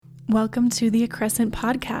Welcome to the Crescent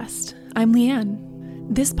Podcast. I'm Leanne.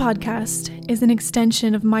 This podcast is an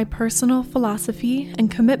extension of my personal philosophy and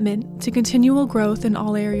commitment to continual growth in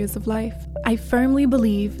all areas of life. I firmly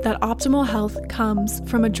believe that optimal health comes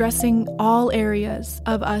from addressing all areas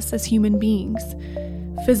of us as human beings: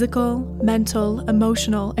 physical, mental,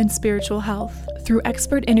 emotional, and spiritual health. Through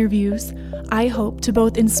expert interviews, I hope to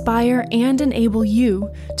both inspire and enable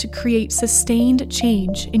you to create sustained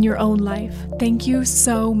change in your own life. Thank you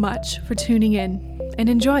so much for tuning in and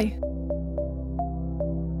enjoy.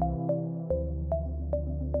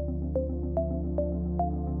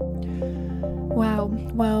 Wow,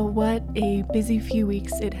 well, what a busy few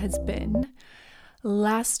weeks it has been.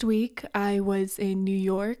 Last week I was in New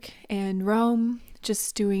York and Rome,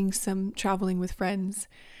 just doing some traveling with friends,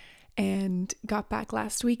 and got back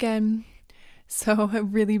last weekend. So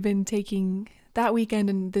I've really been taking that weekend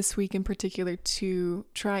and this week in particular to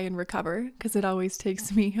try and recover, because it always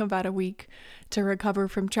takes me about a week to recover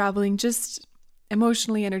from traveling. Just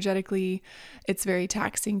emotionally, energetically, it's very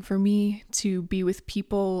taxing for me to be with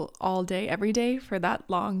people all day, every day for that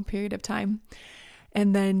long period of time.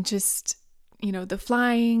 And then just, the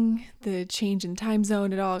flying, the change in time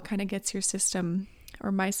zone, it all kind of gets your system,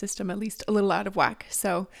 or my system at least, a little out of whack.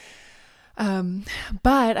 So,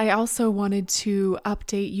 but I also wanted to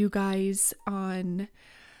update you guys on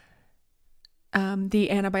the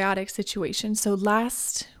antibiotic situation. So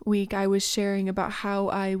last week I was sharing about how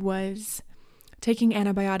I was taking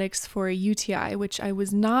antibiotics for a UTI, which I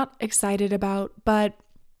was not excited about, but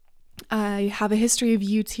I have a history of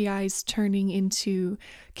UTIs turning into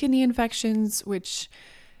kidney infections, which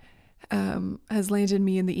has landed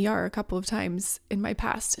me in the ER a couple of times in my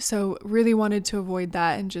past. So really wanted to avoid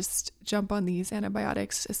that and just jump on these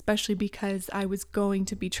antibiotics, especially because I was going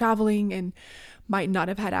to be traveling and might not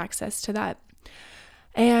have had access to that.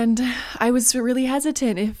 And I was really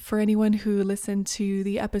hesitant. If for anyone who listened to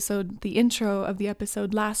the intro of the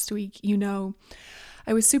episode last week,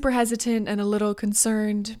 I was super hesitant and a little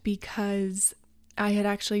concerned because I had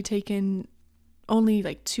actually taken only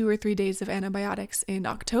like 2 or 3 days of antibiotics in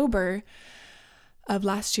October of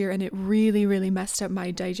last year, and it really, really messed up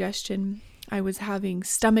my digestion. I was having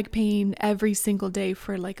stomach pain every single day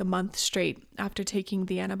for like a month straight after taking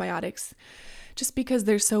the antibiotics, just because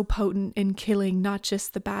they're so potent in killing not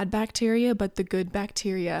just the bad bacteria, but the good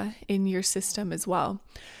bacteria in your system as well.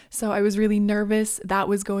 So I was really nervous that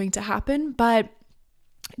was going to happen, but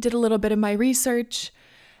did a little bit of my research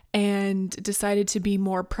and decided to be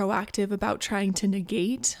more proactive about trying to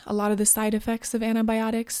negate a lot of the side effects of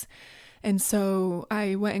antibiotics. And so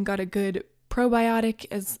I went and got a good probiotic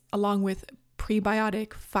along with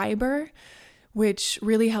prebiotic fiber, which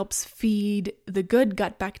really helps feed the good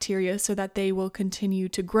gut bacteria so that they will continue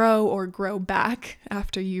to grow or grow back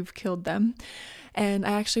after you've killed them. And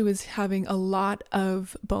I actually was having a lot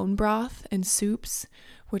of bone broth and soups,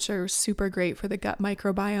 which are super great for the gut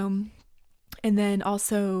microbiome. And then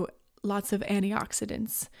also lots of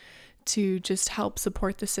antioxidants to just help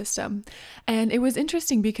support the system. And it was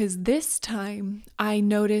interesting because this time I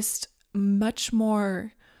noticed much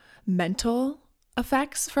more mental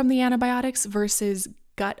effects from the antibiotics versus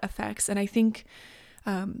gut effects. And I think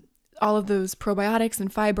all of those probiotics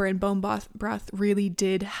and fiber and bone broth really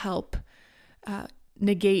did help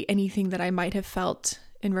negate anything that I might have felt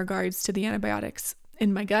in regards to the antibiotics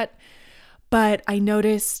in my gut. But I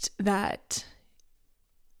noticed that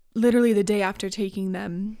literally the day after taking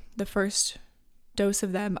them, the first dose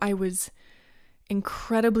of them, I was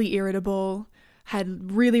incredibly irritable,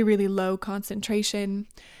 had really, really low concentration,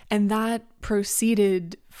 and that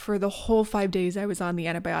proceeded for the whole 5 days I was on the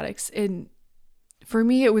antibiotics. And for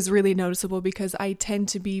me, it was really noticeable because I tend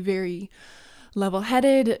to be very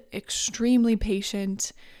level-headed, extremely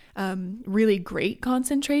patient, really great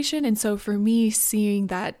concentration. And so for me, seeing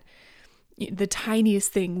that the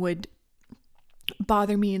tiniest thing would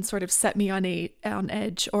bother me and sort of set me on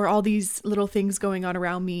edge, or all these little things going on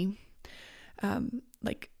around me,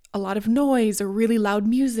 like a lot of noise or really loud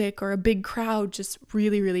music or a big crowd, just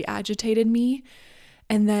really, really agitated me.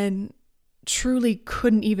 And then truly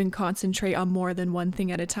couldn't even concentrate on more than one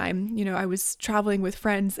thing at a time. I was traveling with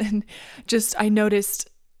friends and I noticed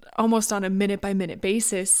almost on a minute by minute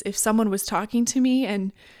basis, if someone was talking to me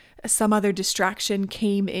and some other distraction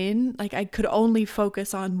came in, like I could only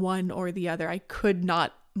focus on one or the other. I could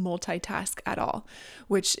not multitask at all,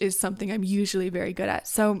 which is something I'm usually very good at.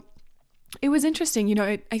 So it was interesting.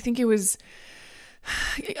 I think it was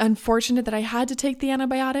unfortunate that I had to take the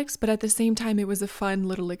antibiotics, but at the same time, it was a fun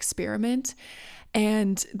little experiment.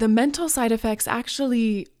 And the mental side effects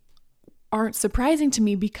actually aren't surprising to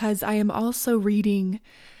me because I am also reading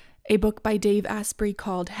a book by Dave Asprey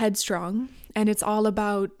called Headstrong, and it's all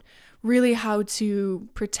about really how to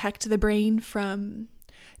protect the brain from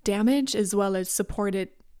damage as well as support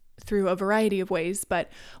it through a variety of ways. But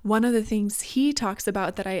one of the things he talks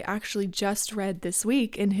about that I actually just read this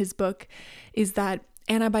week in his book is that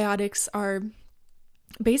antibiotics are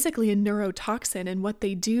basically a neurotoxin, and what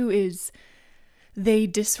they do is they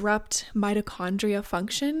disrupt mitochondria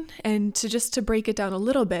function. And to break it down a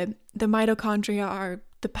little bit, the mitochondria are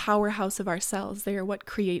the powerhouse of our cells. They are what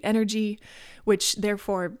create energy, which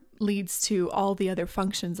therefore leads to all the other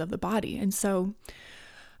functions of the body. And so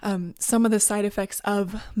some of the side effects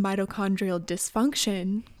of mitochondrial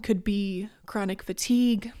dysfunction could be chronic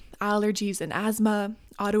fatigue, allergies and asthma,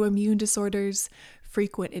 autoimmune disorders,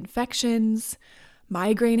 frequent infections,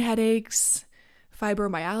 migraine headaches,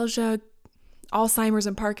 fibromyalgia, Alzheimer's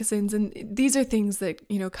and Parkinson's. And these are things that,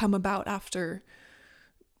 come about after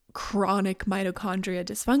chronic mitochondria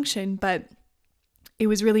dysfunction. But it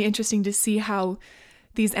was really interesting to see how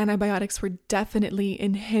these antibiotics were definitely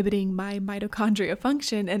inhibiting my mitochondria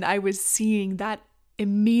function, and I was seeing that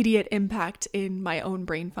immediate impact in my own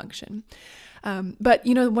brain function. But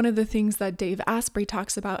one of the things that Dave Asprey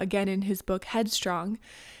talks about, again, in his book Headstrong,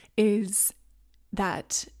 is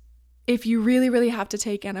that if you really, really have to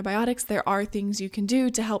take antibiotics, there are things you can do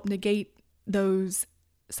to help negate those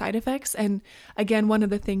side effects. And again, one of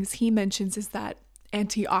the things he mentions is that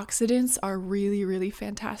antioxidants are really, really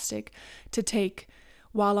fantastic to take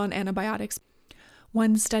while on antibiotics.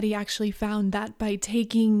 One study actually found that by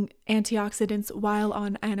taking antioxidants while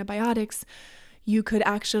on antibiotics, you could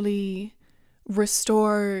actually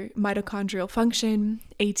restore mitochondrial function,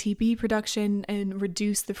 ATP production, and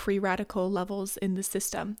reduce the free radical levels in the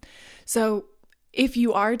system. So if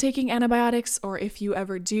you are taking antibiotics, or if you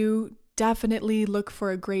ever do, definitely look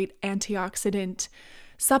for a great antioxidant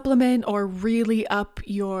supplement, or really up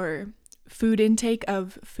your food intake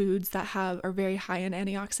of foods that are very high in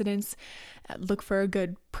antioxidants. Look for a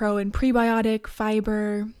good pro and prebiotic,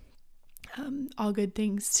 fiber, all good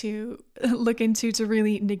things to look into to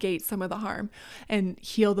really negate some of the harm and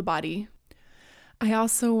heal the body. I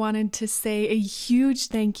also wanted to say a huge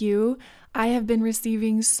thank you. I have been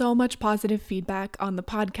receiving so much positive feedback on the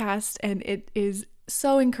podcast, and it is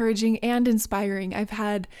so encouraging and inspiring. I've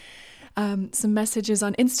had some messages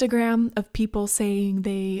on Instagram of people saying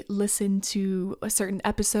they listened to a certain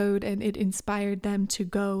episode and it inspired them to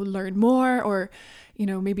go learn more, or,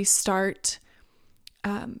 maybe start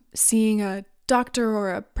seeing a doctor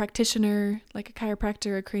or a practitioner, like a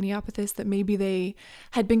chiropractor, a craniopathist, that maybe they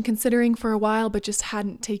had been considering for a while but just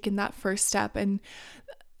hadn't taken that first step. And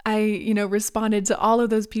I, responded to all of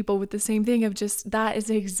those people with the same thing of just, that is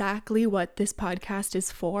exactly what this podcast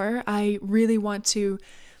is for. I really want to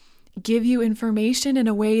give you information in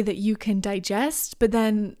a way that you can digest, but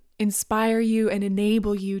then inspire you and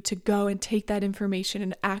enable you to go and take that information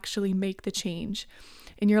and actually make the change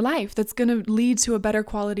in your life that's going to lead to a better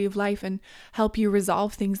quality of life and help you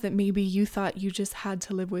resolve things that maybe you thought you just had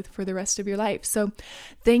to live with for the rest of your life. So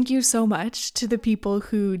thank you so much to the people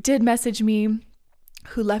who did message me,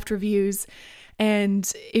 who left reviews.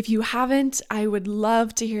 And if you haven't, I would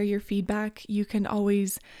love to hear your feedback. You can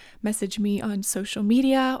always message me on social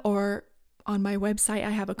media, or on my website. I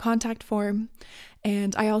have a contact form,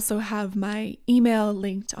 and I also have my email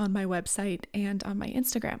linked on my website and on my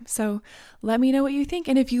Instagram. So let me know what you think.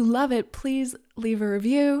 And if you love it, please leave a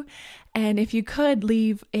review. And if you could,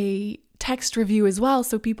 leave a text review as well,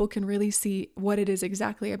 so people can really see what it is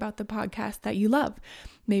exactly about the podcast that you love,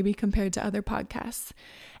 maybe compared to other podcasts.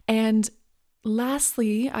 And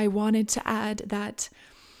lastly, I wanted to add that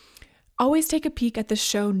always take a peek at the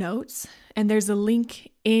show notes, and there's a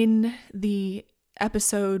link in the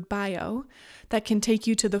episode bio that can take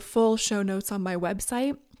you to the full show notes on my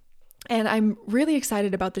website. And I'm really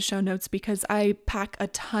excited about the show notes because I pack a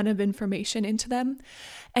ton of information into them.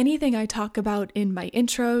 Anything I talk about in my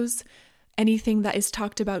intros, anything that is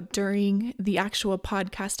talked about during the actual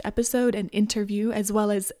podcast episode and interview, as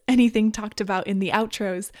well as anything talked about in the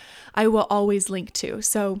outros, I will always link to.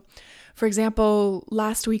 So, for example,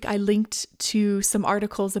 last week I linked to some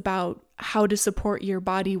articles about how to support your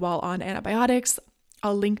body while on antibiotics.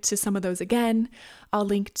 I'll link to some of those again. I'll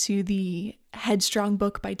link to the Headstrong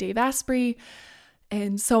book by Dave Asprey,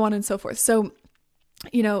 and so on and so forth. So,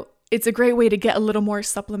 it's a great way to get a little more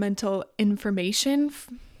supplemental information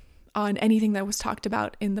on anything that was talked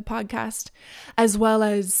about in the podcast, as well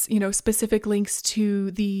as, specific links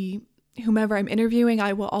to the whomever I'm interviewing.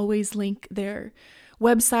 I will always link their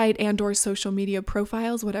website and or social media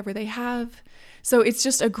profiles, whatever they have. So it's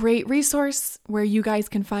just a great resource where you guys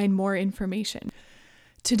can find more information.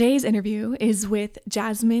 Today's interview is with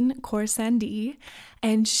Jasmine Khorsandi,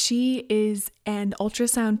 and she is an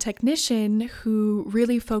ultrasound technician who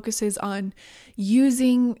really focuses on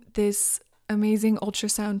using this amazing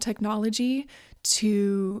ultrasound technology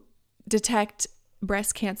to detect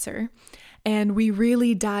breast cancer. And we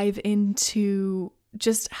really dive into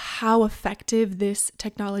just how effective this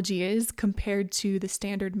technology is compared to the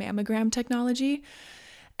standard mammogram technology.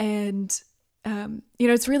 And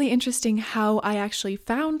it's really interesting how I actually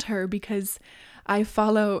found her, because I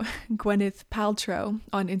follow Gwyneth Paltrow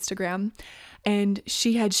on Instagram, and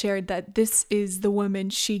she had shared that this is the woman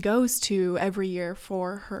she goes to every year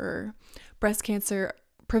for her breast cancer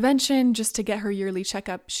prevention, just to get her yearly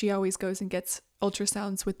checkup. She always goes and gets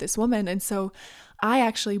ultrasounds with this woman. And so I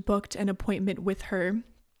actually booked an appointment with her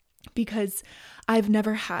because I've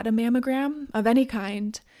never had a mammogram of any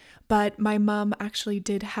kind. But my mom actually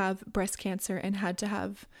did have breast cancer and had to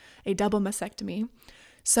have a double mastectomy.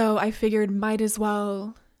 So I figured might as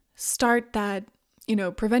well start that,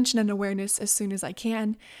 prevention and awareness as soon as I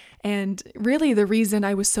can. And really the reason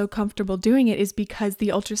I was so comfortable doing it is because the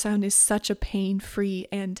ultrasound is such a pain-free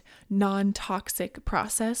and non-toxic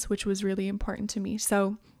process, which was really important to me.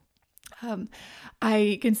 So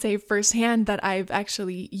I can say firsthand that I've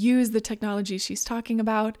actually used the technology she's talking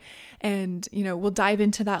about, and we'll dive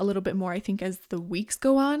into that a little bit more, I think, as the weeks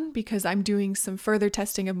go on, because I'm doing some further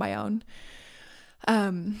testing of my own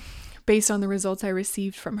based on the results I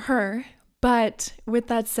received from her. But with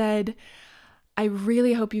that said, I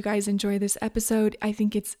really hope you guys enjoy this episode. I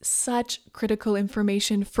think it's such critical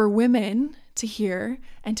information for women to hear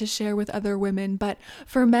and to share with other women, but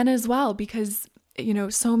for men as well, because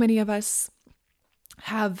so many of us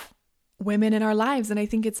have women in our lives, and I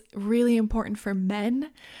think it's really important for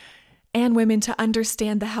men and women to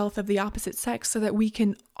understand the health of the opposite sex so that we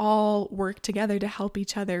can all work together to help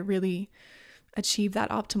each other really achieve that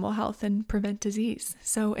optimal health and prevent disease.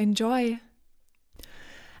 So enjoy.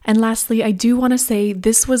 And lastly, I do want to say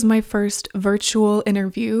this was my first virtual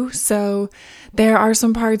interview, so there are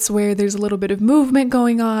some parts where there's a little bit of movement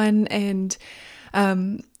going on, and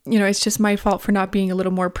it's just my fault for not being a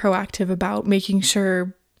little more proactive about making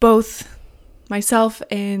sure both myself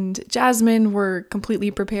and Jasmine were completely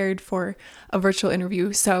prepared for a virtual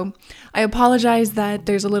interview. So I apologize that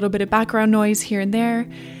there's a little bit of background noise here and there,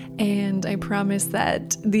 and I promise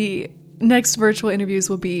that the next virtual interviews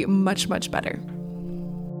will be much, much better.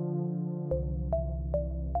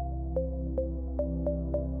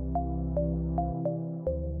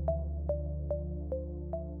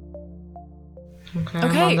 Okay.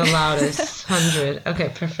 I'm on the loudest 100. Okay,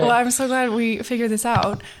 perfect. Well, I'm so glad we figured this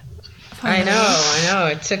out. Finally. I know.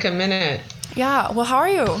 It took a minute. Yeah. Well, how are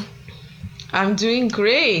you? I'm doing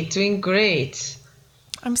great.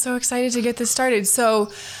 I'm so excited to get this started.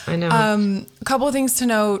 So, I know. A couple of things to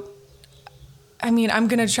note. I'm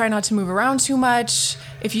going to try not to move around too much.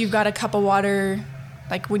 If you've got a cup of water,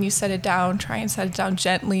 like when you set it down, try and set it down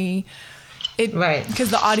gently. Right.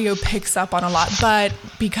 Because the audio picks up on a lot, but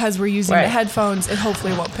because we're using the headphones, it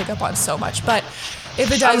hopefully won't pick up on so much. But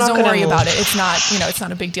if it does, don't worry about it. It's not, it's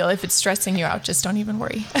not a big deal. If it's stressing you out, just don't even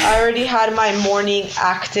worry. I already had my morning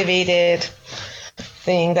activated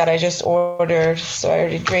thing that I just ordered, so I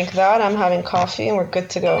already drank that. I'm having coffee, and we're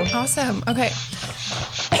good to go. Awesome. Okay.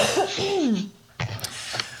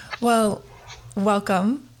 Well,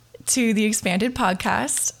 welcome to the Expanded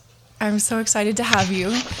Podcast. I'm so excited to have you.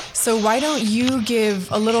 So why don't you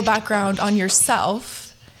give a little background on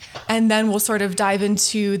yourself, and then we'll sort of dive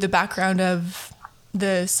into the background of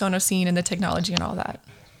the Sonociné and the technology and all that.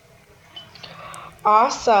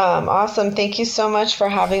 Awesome. Thank you so much for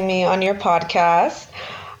having me on your podcast.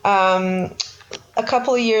 A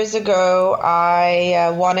couple of years ago, I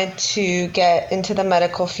wanted to get into the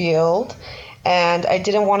medical field, and I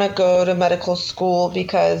didn't want to go to medical school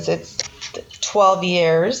because it's 12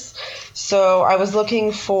 years. So I was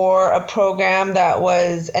looking for a program that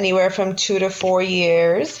was anywhere from 2 to 4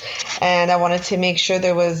 years, and I wanted to make sure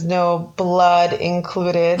there was no blood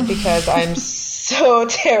included because I'm so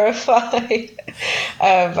terrified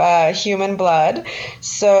of human blood.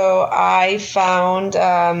 So I found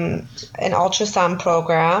an ultrasound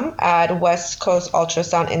program at West Coast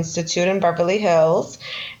Ultrasound Institute in Beverly Hills,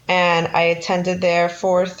 and I attended there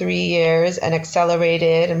for 3 years and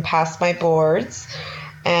accelerated and passed my boards.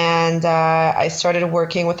 And I started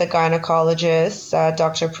working with a gynecologist,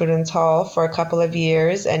 Dr. Prudence Hall, for a couple of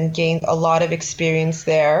years and gained a lot of experience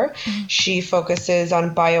there. Mm-hmm. She focuses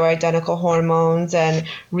on bioidentical hormones and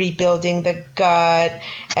rebuilding the gut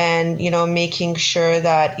and, making sure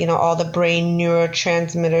that, all the brain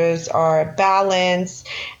neurotransmitters are balanced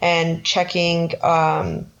and checking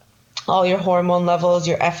all your hormone levels,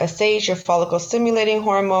 your FSH, your follicle stimulating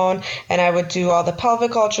hormone, and I would do all the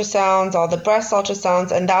pelvic ultrasounds, all the breast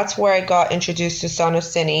ultrasounds, and that's where I got introduced to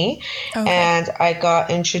Sonociné, Okay. and I got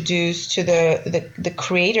introduced to the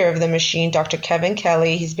creator of the machine, Dr. Kevin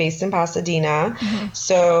Kelly. He's based in Pasadena,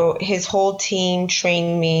 so his whole team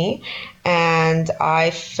trained me, and I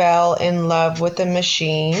fell in love with the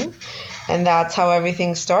machine, and that's how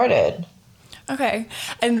everything started. Okay.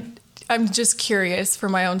 And I'm just curious for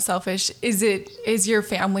my own selfish, is your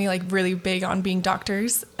family like really big on being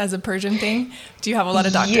doctors as a Persian thing? Do you have a lot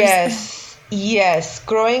of doctors? Yes, yes.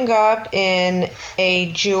 Growing up in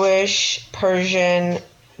a Jewish Persian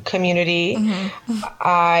community,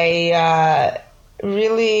 I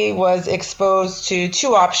really was exposed to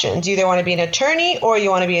two options. You either want to be an attorney or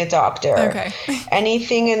you want to be a doctor. Okay.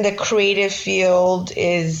 Anything in the creative field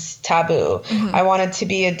is taboo. I wanted to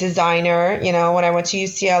be a designer. You know, when I went to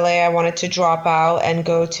UCLA, I wanted to drop out and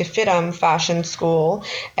go to FITM fashion school,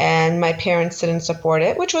 and my parents didn't support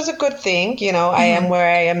it, which was a good thing. You know, I am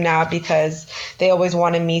where I am now because they always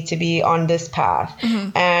wanted me to be on this path.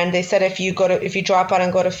 And they said, if you drop out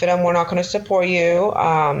and go to FITM, we're not going to support you.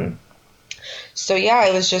 So yeah,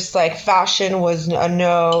 it was just like fashion was a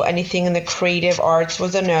no. Anything in the creative arts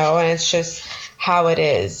was a no, and it's just how it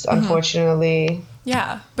is, unfortunately.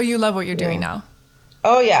 Yeah, but you love what you're doing now.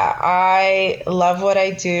 Oh yeah, I love what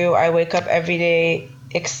I do. I wake up every day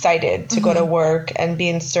excited to go to work and be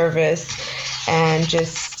in service and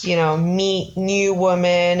just, you know, meet new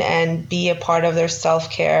women and be a part of their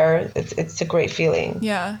self-care. It's a great feeling.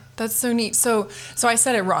 Yeah, that's so neat. So I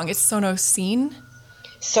said it wrong. It's Sonociné?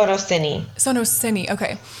 Sonociné. Sonociné,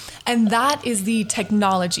 okay. And that is the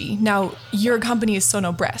technology. Now, your company is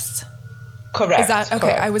Sono Breast. Correct. Is that okay?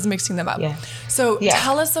 Correct. I was mixing them up. Yeah. So Yeah.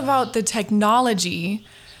 tell us about the technology.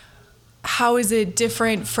 How is it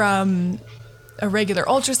different from a regular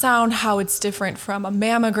ultrasound? How it's different from a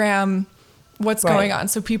mammogram? What's Right. going on?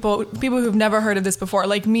 So people who've never heard of this before,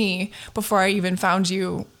 like me, before I even found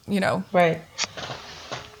you, you know, Right.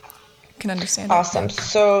 can understand it. Awesome.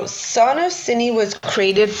 So Sonociné was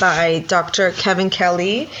created by Dr. Kevin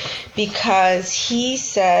Kelly because he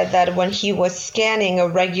said that when he was scanning a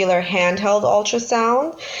regular handheld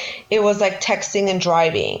ultrasound, it was like texting and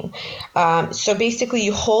driving. So basically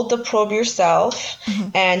you hold the probe yourself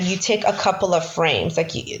and you take a couple of frames.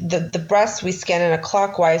 Like the breast, we scan in a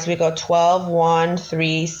clockwise. We go 12, 1,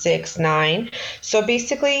 3, 6, 9. So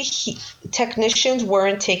basically technicians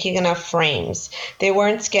weren't taking enough frames. They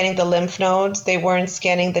weren't scanning the lymph nodes. They weren't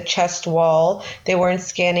scanning the chest wall. They weren't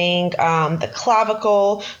scanning the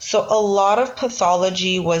clavicle. So a lot of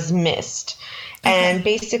pathology was missed. And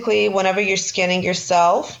basically, whenever you're scanning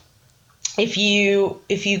yourself, if you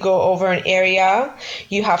go over an area,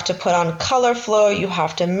 you have to put on color flow, you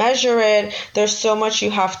have to measure it. There's so much you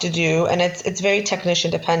have to do, and it's very technician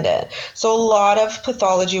dependent. So a lot of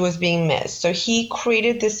pathology was being missed. So he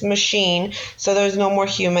created this machine so there's no more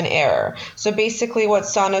human error. So basically what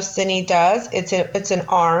Sonociné does, it's an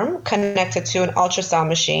arm connected to an ultrasound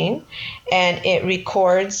machine, and it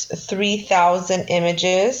records 3,000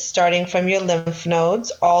 images starting from your lymph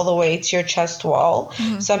nodes all the way to your chest wall.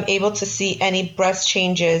 So I'm able to see any breast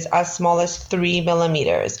changes as small as 3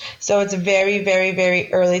 millimeters. So it's very, very,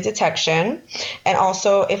 very early detection. And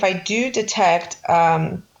also, if I do detect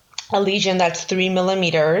a lesion that's 3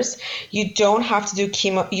 millimeters, you don't have to do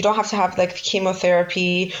chemo. You don't have to have like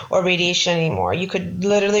chemotherapy or radiation anymore. You could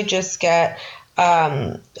literally just get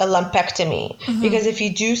a lumpectomy, because if you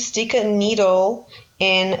do stick a needle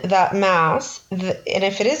in that mass, and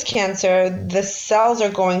if it is cancer, the cells are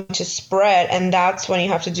going to spread, and that's when you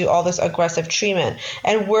have to do all this aggressive treatment.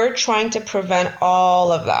 And we're trying to prevent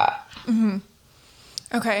all of that.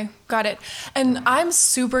 Okay, got it. And I'm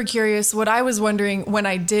super curious. What I was wondering when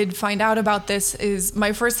I did find out about this is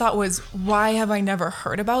my first thought was, why have I never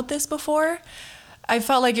heard about this before? I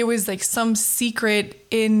felt like it was like some secret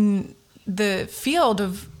in the field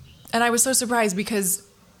of, and I was so surprised because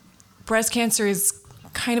breast cancer is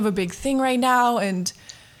kind of a big thing right now, and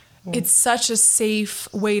it's such a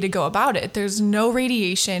safe way to go about it. There's no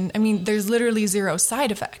radiation. I mean, there's literally zero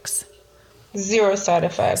side effects. Zero side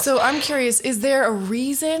effects. So I'm curious, is there a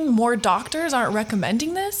reason more doctors aren't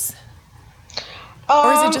recommending this?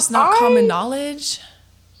 Or is it just not common knowledge?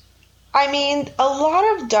 I mean, a lot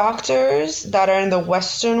of doctors that are in the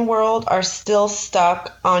Western world are still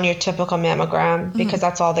stuck on your typical mammogram because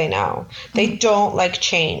that's all they know. They don't like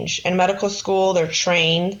change. In medical school, they're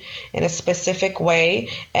trained in a specific way,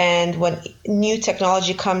 and when new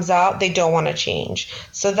technology comes out, they don't want to change.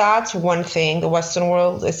 So that's one thing. The Western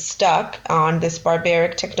world is stuck on this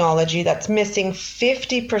barbaric technology that's missing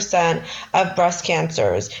 50% of breast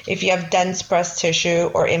cancers if you have dense breast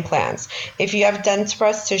tissue or implants. If you have dense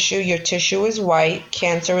breast tissue, your tissue is white,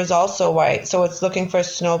 cancer is also white, so it's looking for a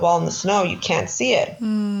snowball in the snow. You can't see it.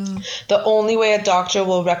 The only way a doctor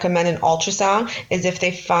will recommend an ultrasound is if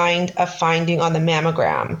they find a finding on the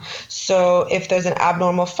mammogram. So if there's an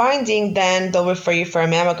abnormal finding, then they'll refer you for a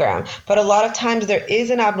mammogram. But a lot of times there is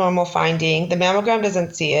an abnormal finding, the mammogram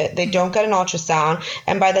doesn't see it, they don't get an ultrasound,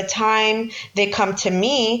 and by the time they come to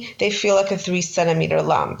me, they feel like a 3 centimeter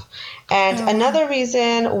lump. And another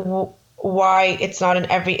reason why it's not in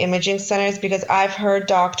every imaging center is because I've heard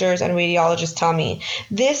doctors and radiologists tell me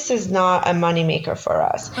this is not a moneymaker for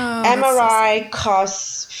us. MRI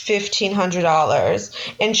costs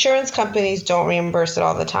 $1,500. Insurance companies don't reimburse it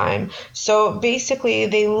all the time. So basically,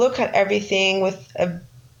 they look at everything with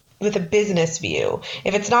a business view.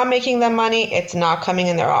 If it's not making them money, it's not coming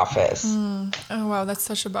in their office. Oh, wow. That's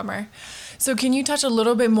such a bummer. So can you touch a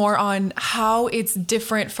little bit more on how it's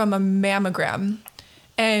different from a mammogram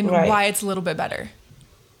and why it's a little bit better?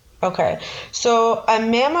 Okay, so a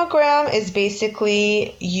mammogram is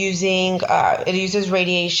basically it uses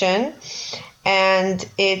radiation, and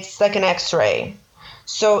it's like an X-ray.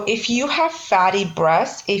 So if you have fatty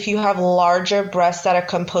breasts, if you have larger breasts that are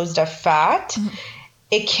composed of fat,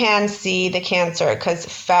 it can see the cancer because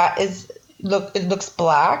fat it looks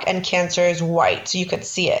black and cancer is white, so you could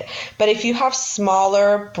see it. But if you have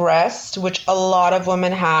smaller breasts, which a lot of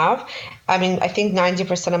women have, I mean, I think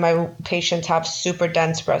 90% of my patients have super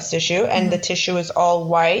dense breast tissue and the tissue is all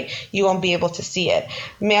white, you won't be able to see it.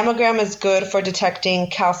 Mammogram is good for detecting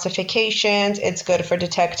calcifications. It's good for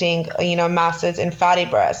detecting, masses in fatty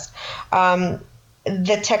breasts.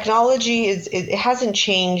 The technology it hasn't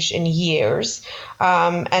changed in years.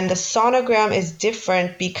 And the sonogram is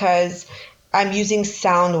different because I'm using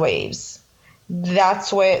sound waves.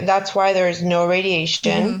 That's why there is no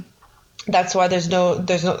radiation. That's why there's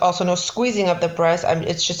also no squeezing of the breast.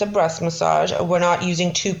 It's just a breast massage. We're not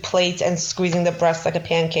using two plates and squeezing the breast like a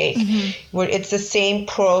pancake. It's the same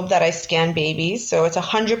probe that I scan babies. So it's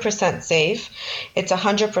 100% safe. It's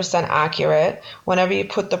 100% accurate. Whenever you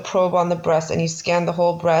put the probe on the breast and you scan the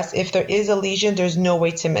whole breast, if there is a lesion, there's no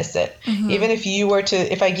way to miss it. Even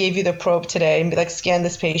if I gave you the probe today and be like, scan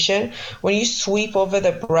this patient, when you sweep over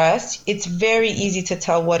the breast, it's very easy to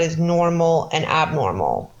tell what is normal and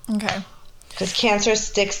abnormal. Okay. Because cancer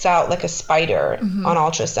sticks out like a spider on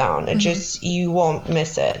ultrasound. You won't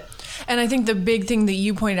miss it. And I think the big thing that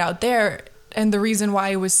you pointed out there, and the reason why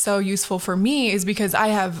it was so useful for me, is because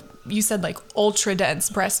you said like ultra dense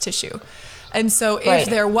breast tissue. And so if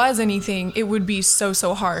there was anything, it would be so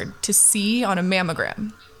hard to see on a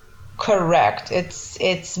mammogram. Correct. It's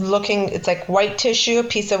like white tissue, a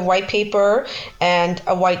piece of white paper, and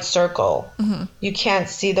a white circle. You can't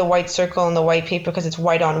see the white circle in the white paper because it's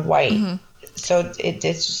white on white. So it's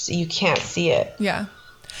just, you can't see it. Yeah.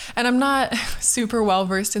 And I'm not super well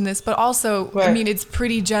versed in this, but also, I mean, it's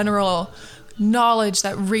pretty general knowledge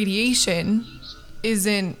that radiation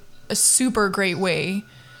isn't a super great way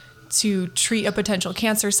to treat a potential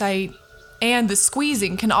cancer site. And the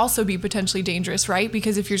squeezing can also be potentially dangerous, right?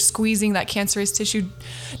 Because if you're squeezing that cancerous tissue,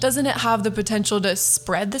 doesn't it have the potential to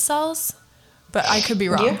spread the cells? But I could be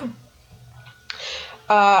wrong. Yeah.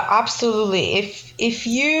 Absolutely. If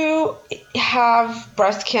you have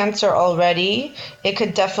breast cancer already, it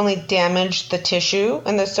could definitely damage the tissue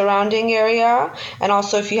in the surrounding area. And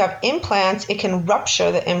also if you have implants, it can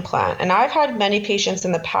rupture the implant. And I've had many patients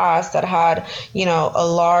in the past that had, a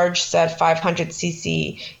large set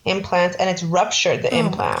 500cc implants, and it's ruptured the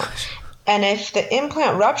implant. And if the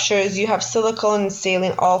implant ruptures, you have silicone and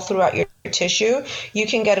saline all throughout your tissue. You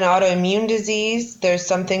can get an autoimmune disease. There's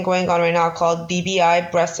something going on right now called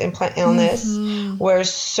BBI, breast implant illness, where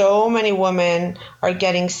so many women are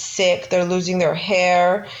getting sick. They're losing their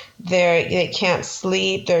hair. They can't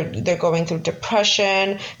sleep. They're going through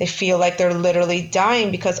depression. They feel like they're literally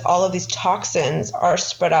dying because all of these toxins are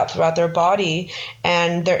spread out throughout their body,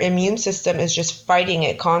 and their immune system is just fighting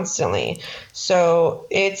it constantly. So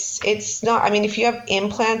it's not. I mean, if you have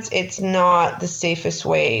implants, it's not the safest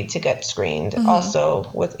way to get screened.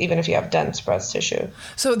 Also, even if you have dense breast tissue.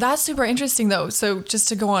 So that's super interesting, though. So just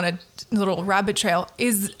to go on a little rabbit trail,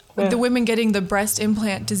 is the women getting the breast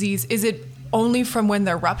implant disease, is it only from when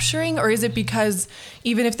they're rupturing, or is it because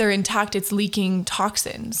even if they're intact, it's leaking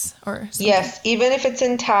toxins or something? Yes, even if it's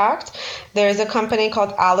intact, there's a company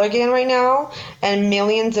called Allergan right now, and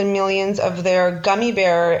millions of their gummy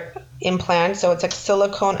bear implants. So it's like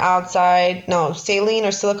silicone outside, no, saline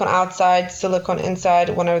or silicone outside, silicone inside,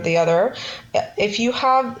 one or the other. If you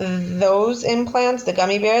have those implants, the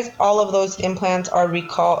gummy bears, all of those implants are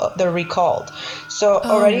they're recalled. So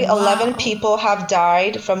already 11 people have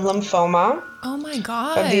died from lymphoma. Oh my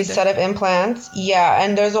God. From these set of implants. Yeah,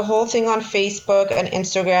 and there's a whole thing on Facebook and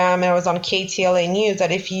Instagram, and it was on KTLA News,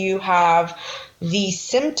 that if you have these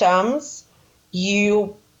symptoms,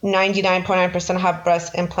 you 99.9% have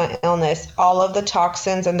breast implant illness. All of the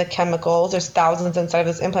toxins and the chemicals, there's thousands inside of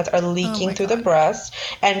those implants, are leaking through the breast,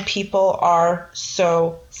 and people are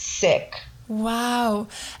so sick. Wow.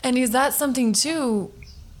 And is that something too,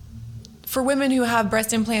 for women who have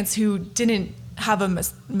breast implants who didn't have a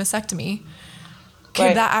mastectomy,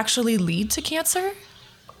 could that actually lead to cancer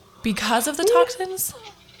because of the toxins?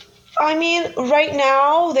 I mean, right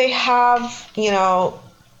now they have,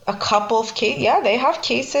 a couple of cases. Yeah, they have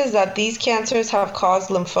cases that these cancers have caused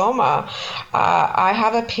lymphoma. I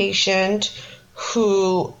have a patient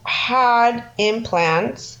who had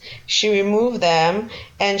implants. She removed them,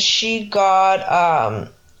 and she got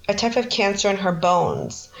a type of cancer in her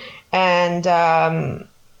bones. And her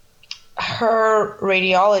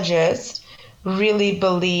radiologist really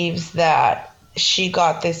believes that she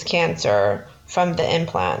got this cancer from the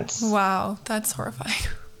implants. Wow, that's horrifying.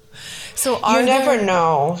 So you never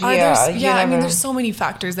know. I mean, there's so many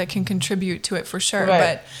factors that can contribute to it for sure.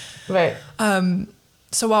 Right.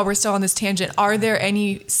 So while we're still on this tangent, are there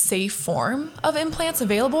any safe form of implants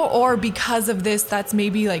available, or because of this, that's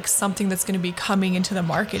maybe like something that's going to be coming into the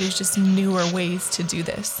market, is just newer ways to do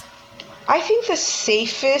this? I think the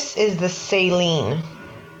safest is the saline.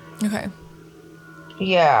 Okay.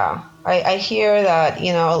 Yeah. I hear that,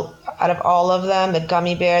 out of all of them, the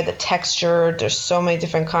gummy bear, the texture, there's so many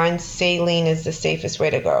different kinds. Saline is the safest way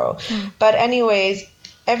to go. But anyways,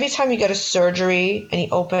 every time you get a surgery and you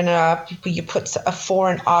open it up, you put a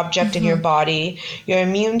foreign object in your body, your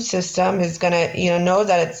immune system is going to, know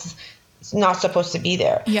that it's not supposed to be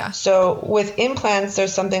there. Yeah. So with implants,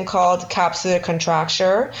 there's something called capsular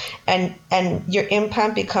contracture, and your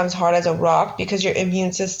implant becomes hard as a rock because your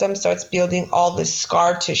immune system starts building all this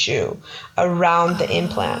scar tissue around the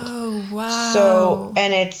implant. Oh, wow. So,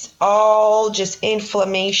 and it's all just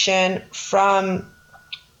inflammation from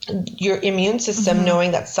your immune system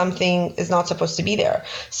knowing that something is not supposed to be there.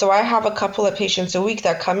 So I have a couple of patients a week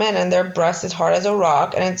that come in and their breast is hard as a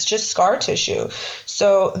rock and it's just scar tissue.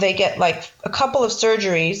 So they get like a couple of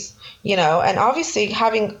surgeries, and obviously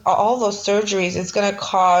having all those surgeries is going to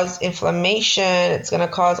cause inflammation. It's going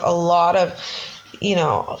to cause a lot of,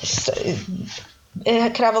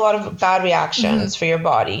 it could have a lot of bad reactions for your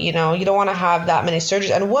body. You don't want to have that many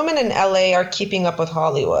surgeries. And women in LA are keeping up with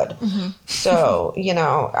Hollywood. So,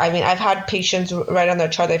 I mean, I've had patients right on their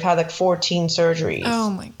chart. They've had like 14 surgeries. Oh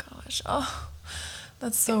my gosh. Oh,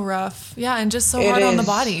 that's so rough. Yeah. And just so hard on the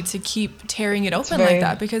body to keep tearing it open like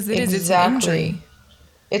that, because it's an injury.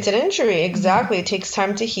 It's an injury. Exactly. It takes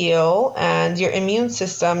time to heal, and your immune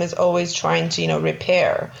system is always trying to,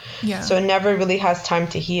 repair. Yeah. So it never really has time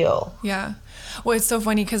to heal. Yeah. Well, it's so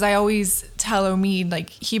funny because I always tell Omid, like,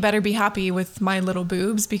 he better be happy with my little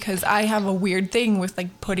boobs because I have a weird thing with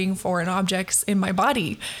like putting foreign objects in my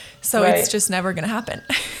body. So it's just never going to happen.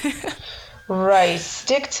 Right.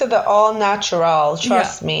 Stick to the all natural.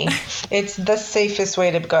 Trust me. It's the safest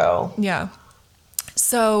way to go. Yeah.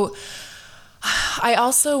 So I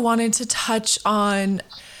also wanted to touch on,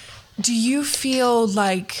 do you feel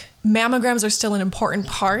like mammograms are still an important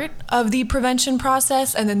part of the prevention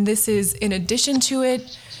process, and then this is in addition to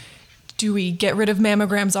it? Do we get rid of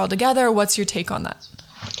mammograms altogether? What's your take on that?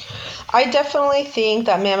 I definitely think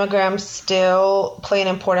that mammograms still play an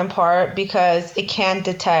important part because it can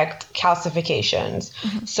detect calcifications.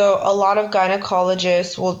 So a lot of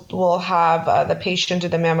gynecologists will have the patient do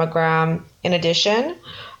the mammogram in addition.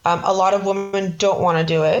 A lot of women don't want to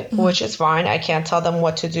do it, which is fine. I can't tell them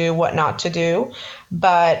what to do, what not to do.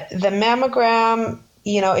 But the mammogram,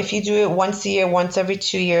 if you do it once a year, once every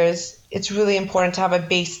 2 years, it's really important to have a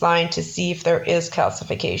baseline to see if there is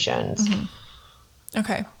calcifications.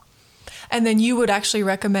 Okay. And then you would actually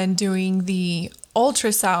recommend doing the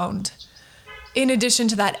ultrasound in addition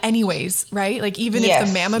to that anyways, right? Like even if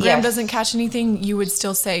the mammogram doesn't catch anything, you would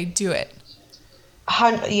still say do it.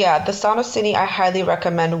 Yeah, the Sonociné I highly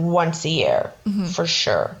recommend once a year for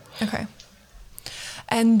sure. Okay.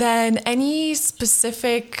 And then any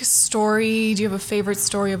specific story? Do you have a favorite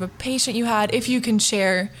story of a patient you had? If you can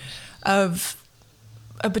share of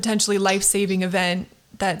a potentially life-saving event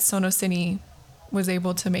that Sonociné was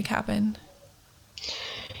able to make happen?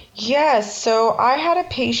 Yes, so I had a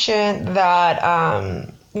patient that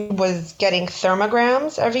was getting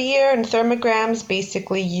thermograms every year, and thermograms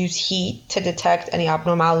basically use heat to detect any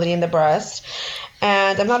abnormality in the breast.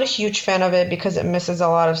 And I'm not a huge fan of it because it misses a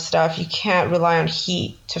lot of stuff. You can't rely on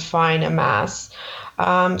heat to find a mass.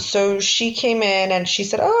 So she came in and she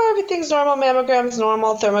said, "Oh, everything's normal. Mammogram is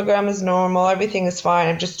normal. Thermogram is normal. Everything is fine.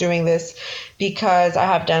 I'm just doing this because I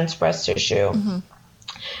have dense breast tissue." Mm-hmm.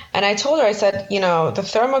 And I told her, I said, the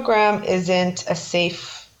thermogram isn't a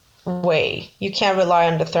safe way. You can't rely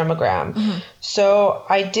on the thermogram. Mm-hmm. So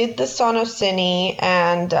I did the Sonociné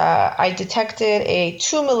and I detected a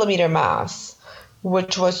 2 millimeter mass,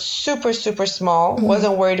 which was super, super small. Mm-hmm.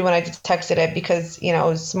 Wasn't worried when I detected it because, it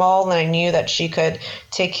was small and I knew that she could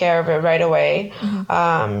take care of it right away.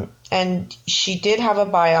 Mm-hmm. And she did have a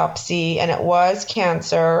biopsy and it was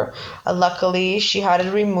cancer. Luckily, she had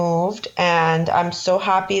it removed. And I'm so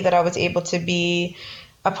happy that I was able to be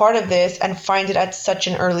a part of this and find it at such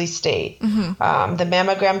an early state. Mm-hmm. The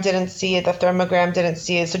mammogram didn't see it. The thermogram didn't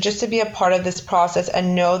see it. So just to be a part of this process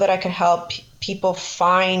and know that I could help people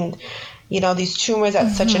find these tumors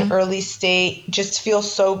at such an early state just feels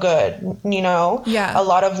so good. Yeah. A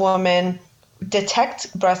lot of women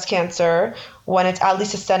detect breast cancer when it's at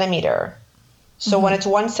least a centimeter. So when it's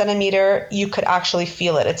 1 centimeter, you could actually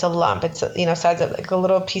feel it. It's a lump. It's size of like a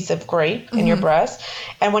little piece of grape in your breast.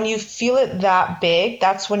 And when you feel it that big,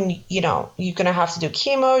 that's when you're gonna have to do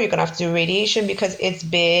chemo. You're gonna have to do radiation because it's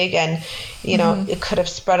big and it could have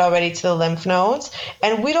spread already to the lymph nodes.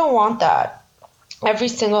 And we don't want that. Every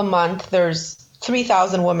single month, there's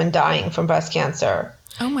 3,000 women dying from breast cancer.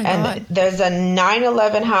 Oh my God. God. And there's a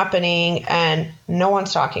 9/11 happening and no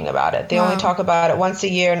one's talking about it. They only talk about it once a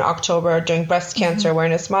year in October during Breast Cancer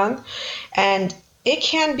Awareness Month. And it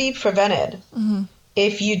can be prevented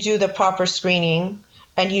if you do the proper screening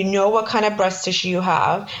and you know what kind of breast tissue you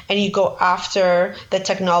have and you go after the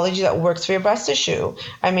technology that works for your breast tissue.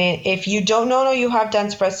 I mean, if you don't know you have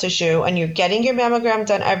dense breast tissue and you're getting your mammogram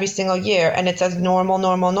done every single year and it says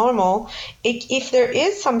normal, if there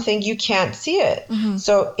is something, you can't see it.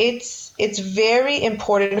 So it's very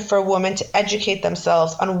important for a woman to educate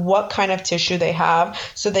themselves on what kind of tissue they have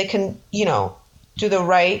so they can, do the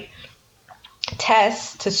right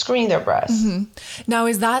tests to screen their breasts. Now,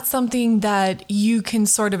 is that something that you can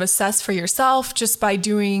sort of assess for yourself just by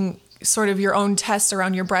doing sort of your own tests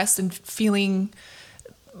around your breast and feeling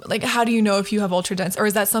like, how do you know if you have ultra dense, or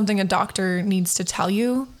is that something a doctor needs to tell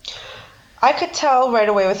you? I could tell right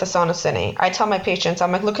away with the Sonociné. I tell my patients,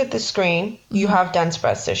 I'm like, look at the screen. You have dense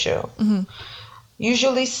breast tissue.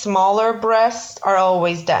 Usually smaller breasts are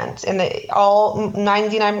always dense. And all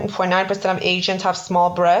 99.9% of Asians have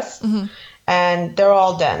small breasts. And they're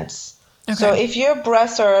all dense. Okay. So if your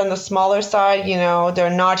breasts are on the smaller side, they're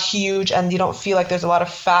not huge and you don't feel like there's a lot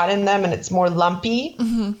of fat in them and it's more lumpy,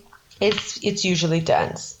 it's usually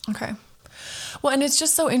dense. Okay. Well, and it's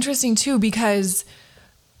just so interesting too because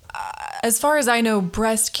as far as I know,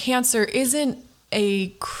 breast cancer isn't a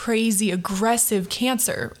crazy aggressive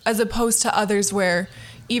cancer as opposed to others where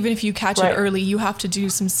even if you catch it early, you have to do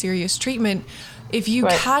some serious treatment. If you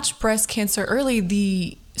catch breast cancer early,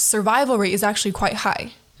 the survival rate is actually quite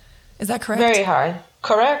high. Is that correct? Very high.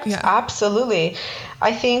 Correct. Yeah. Absolutely.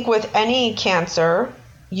 I think with any cancer,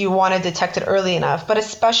 you want to detect it early enough, but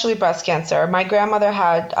especially breast cancer. My grandmother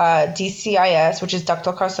had DCIS, which is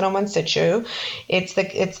ductal carcinoma in situ. It's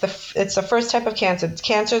the first type of cancer.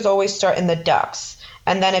 Cancers always start in the ducts.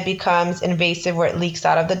 And then it becomes invasive where it leaks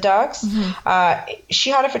out of the ducts. She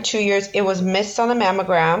had it for 2 years. It was missed on the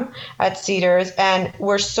mammogram at Cedars. And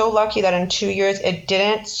we're so lucky that in 2 years it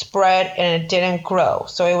didn't spread and it didn't grow.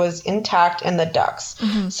 So it was intact in the ducts.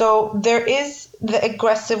 So there is the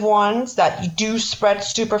aggressive ones that do spread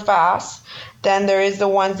super fast. Then there is the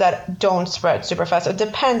ones that don't spread super fast. It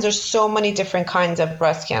depends. There's so many different kinds of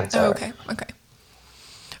breast cancer. Oh, okay.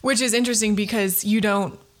 Which is interesting because you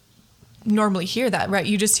don't normally hear that, right?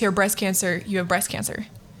 You just hear breast cancer, you have breast cancer.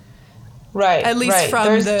 Right. At least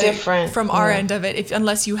from our yeah. end of it,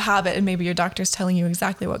 unless you have it and maybe your doctor's telling you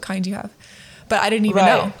exactly what kind you have. But I didn't even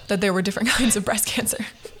know that there were different kinds of breast cancer.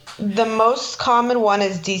 The most common one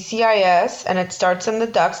is DCIS, and it starts in the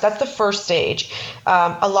ducts. That's the first stage.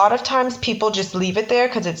 A lot of times people just leave it there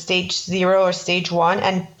because it's stage 0 or stage 1,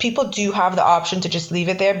 and people do have the option to just leave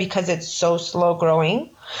it there because it's so slow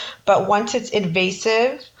growing. But once it's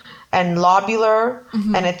invasive, and lobular,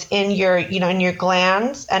 and it's in your, in your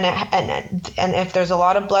glands, and if there's a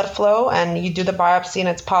lot of blood flow and you do the biopsy and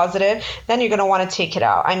it's positive, then you're going to want to take it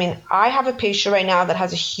out. I mean, I have a patient right now that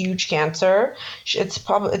has a huge cancer. It's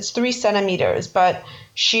 3 centimeters, but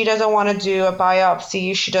she doesn't want to do a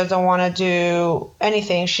biopsy. She doesn't want to do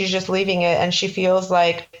anything. She's just leaving it, and she feels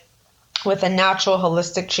like with a natural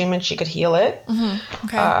holistic treatment, she could heal it.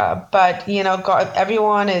 Okay. But, God,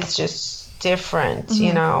 everyone is just different.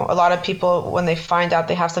 A lot of people, when they find out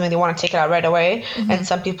they have something, they want to take it out right away. And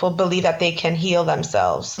some people believe that they can heal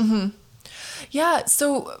themselves. Yeah.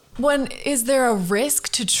 So is there a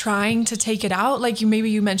risk to trying to take it out? Like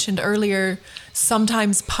you mentioned earlier,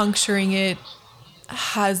 sometimes puncturing it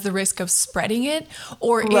has the risk of spreading it,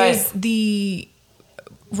 or is the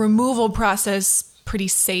removal process pretty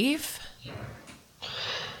safe?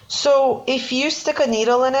 So if you stick a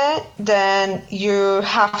needle in it, then you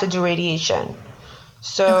have to do radiation.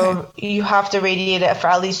 So you have to radiate it for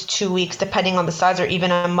at least 2 weeks, depending on the size, or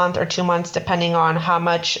even a month or 2 months, depending on how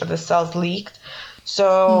much of the cells leaked.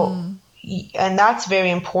 So, and that's very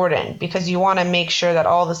important because you want to make sure that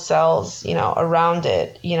all the cells, around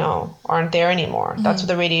it, aren't there anymore. That's what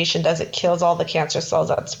the radiation does. It kills all the cancer cells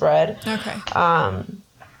that spread. Okay.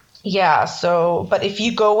 Yeah, so, but if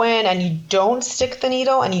you go in and you don't stick the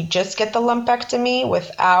needle and you just get the lumpectomy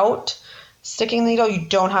without sticking the needle, you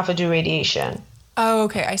don't have to do radiation. Oh,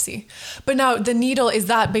 okay, I see. But now the needle, is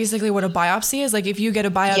that basically what a biopsy is? Like if you get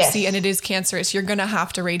a biopsy and it is cancerous, you're going to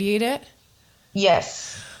have to radiate it?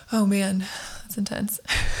 Yes. Oh man, that's intense.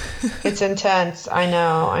 It's intense. I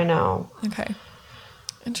know. Okay.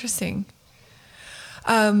 Interesting.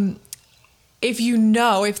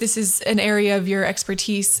 If this is an area of your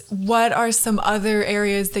expertise, what are some other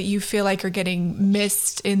areas that you feel like are getting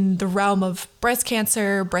missed in the realm of breast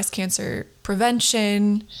cancer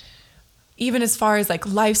prevention, even as far as like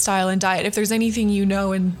lifestyle and diet, if there's anything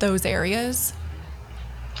in those areas?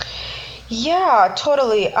 Yeah,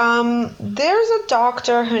 totally. There's a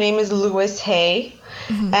doctor, her name is Louise Hay,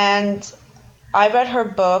 and I read her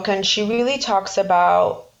book, and she really talks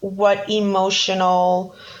about what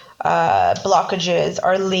emotional blockages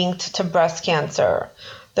are linked to breast cancer.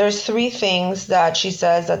 There's 3 things that she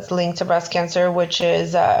says that's linked to breast cancer, which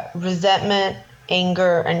is resentment,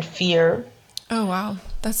 anger, and fear. Oh, wow.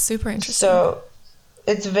 That's super interesting. So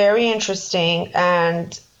it's very interesting.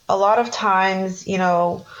 And a lot of times,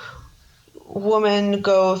 women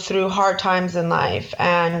go through hard times in life,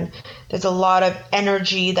 and there's a lot of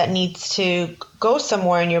energy that needs to go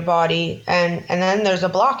somewhere in your body, and then there's a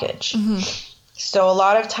blockage. So a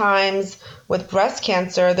lot of times with breast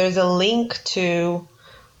cancer, there's a link to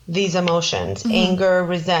these emotions, anger,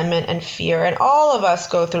 resentment, and fear. And all of us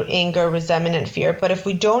go through anger, resentment, and fear. But if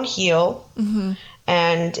we don't heal,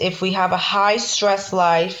 and if we have a high stress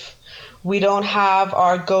life, we don't have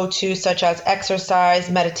our go-to such as exercise,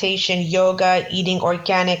 meditation, yoga, eating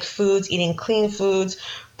organic foods, eating clean foods,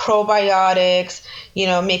 probiotics,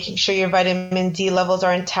 making sure your vitamin D levels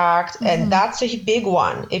are intact. And that's a big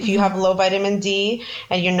one. If you have low vitamin D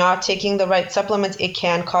and you're not taking the right supplements, it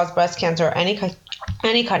can cause breast cancer or any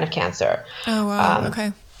kind of cancer. Oh, wow.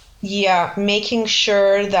 Okay. Yeah. Making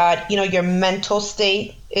sure that, your mental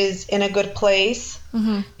state is in a good place,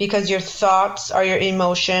 because your thoughts are your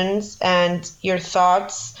emotions, and your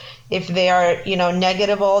thoughts, if they are,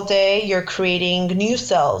 negative all day, you're creating new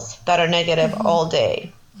cells that are negative all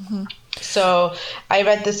day. So I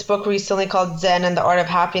read this book recently called Zen and the Art of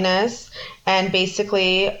Happiness. And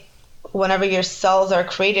basically, whenever your cells are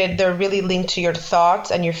created, they're really linked to your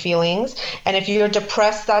thoughts and your feelings. And if you're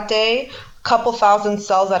depressed that day, a couple thousand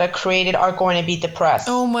cells that are created are going to be depressed.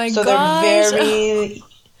 Oh my gosh. So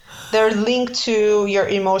they're linked to your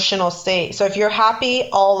emotional state. So if you're happy,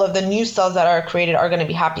 all of the new cells that are created are going to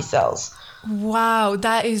be happy cells. Wow,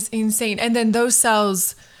 that is insane. And then those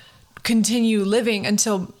cells continue living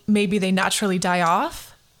until maybe they naturally die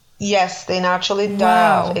off? Yes, they naturally die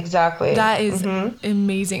off. Exactly. That is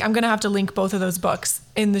amazing. I'm going to have to link both of those books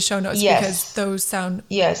in the show notes because those sound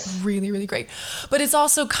really, really great. But it's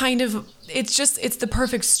also it's the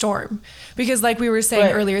perfect storm, because like we were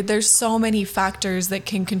saying earlier, there's so many factors that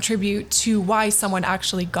can contribute to why someone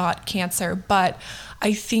actually got cancer. But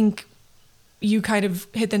I think you kind of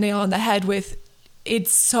hit the nail on the head with,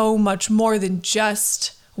 it's so much more than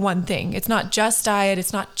just one thing. It's not just diet.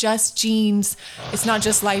 It's not just genes. It's not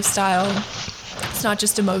just lifestyle. It's not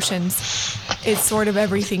just emotions. It's sort of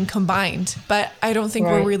everything combined. But I don't think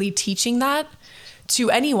we're really teaching that to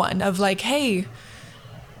anyone, of like, hey,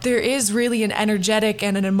 there is really an energetic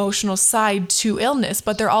and an emotional side to illness,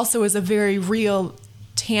 but there also is a very real,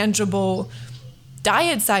 tangible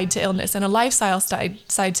diet side to illness and a lifestyle side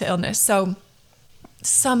to illness. So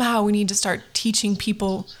somehow we need to start teaching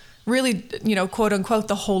people really, quote unquote,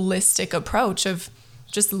 the holistic approach of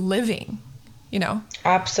just living,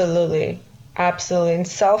 Absolutely. Absolutely. And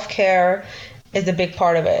self-care is a big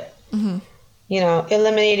part of it. Mm-hmm.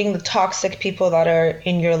 Eliminating the toxic people that are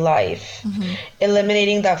in your life, Mm-hmm.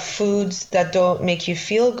 eliminating the foods that don't make you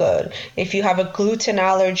feel good. If you have a gluten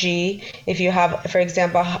allergy, if you have, for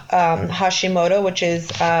example, Hashimoto, which is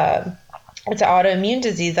it's an autoimmune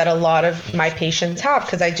disease that a lot of my patients have,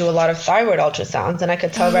 because I do a lot of thyroid ultrasounds, and I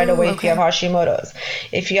could tell right away if you have Hashimoto's.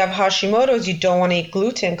 If you have Hashimoto's, you don't want to eat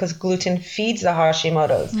gluten because gluten feeds the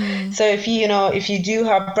Hashimoto's. So if you do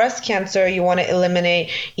have breast cancer, you want to eliminate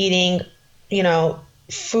eating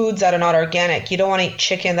foods that are not organic. You don't want to eat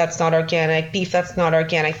chicken that's not organic, beef that's not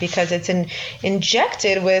organic, because it's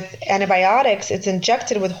injected with antibiotics. It's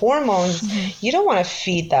injected with hormones. Mm-hmm. You don't want to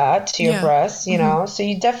feed that to your breast, mm-hmm. So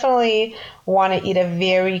you definitely want to eat a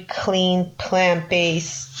very clean,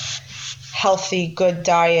 plant-based, healthy, good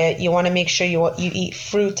diet. You want to make sure you eat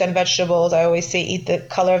fruits and vegetables. I always say eat the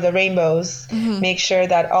color of the rainbows. Mm-hmm. Make sure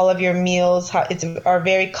that all of your meals are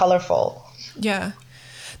very colorful. Yeah.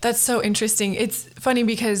 That's so interesting. It's funny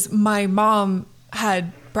because my mom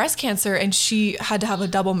had breast cancer and she had to have a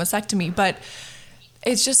double mastectomy, but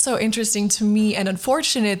it's just so interesting to me and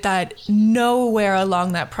unfortunate that nowhere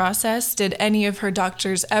along that process did any of her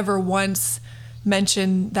doctors ever once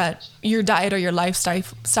mention that your diet or your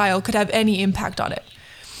lifestyle could have any impact on it.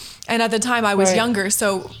 And at the time I was younger,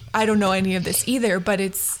 so I don't know any of this either, but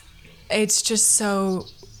it's just so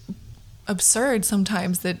absurd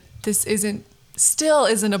sometimes that this still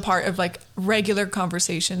isn't a part of like regular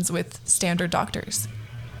conversations with standard doctors.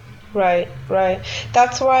 Right.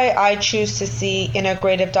 That's why I choose to see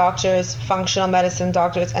integrative doctors, functional medicine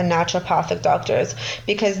doctors, and naturopathic doctors,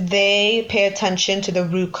 because they pay attention to the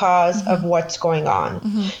root cause mm-hmm. of what's going on.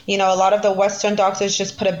 Mm-hmm. A lot of the Western doctors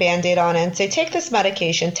just put a Band-Aid on it and say, take this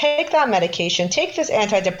medication, take that medication, take this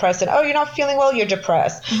antidepressant. Oh, you're not feeling well, you're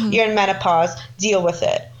depressed. Mm-hmm. You're in menopause, deal with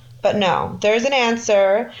it. But no, there's an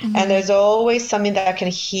answer, mm-hmm. and there's always something that can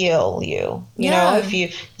heal you.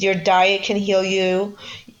 If your diet can heal you,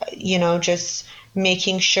 just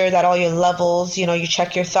making sure that all your levels, you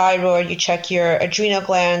check your thyroid, you check your adrenal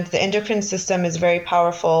glands. The endocrine system is very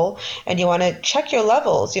powerful, and you want to check your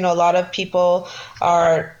levels. A lot of people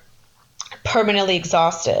are permanently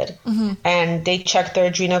exhausted, mm-hmm. and they check their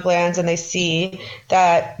adrenal glands and they see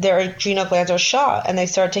that their adrenal glands are shot, and they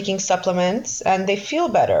start taking supplements and they feel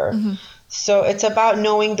better. Mm-hmm. So it's about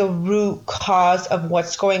knowing the root cause of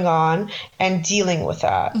what's going on and dealing with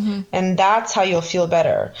that. Mm-hmm. And that's how you'll feel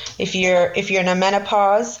better. If you're in a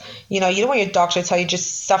menopause, you don't want your doctor to tell you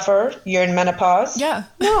just suffer, you're in menopause. Yeah.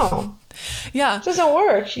 No. Yeah. It doesn't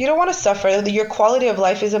work. You don't want to suffer. Your quality of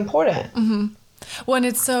life is important. Mm-hmm. Well, and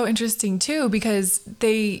it's so interesting too, because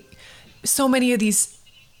so many of these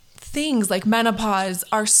things like menopause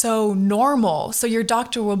are so normal. So your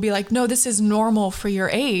doctor will be like, no, this is normal for your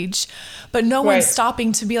age, but no one's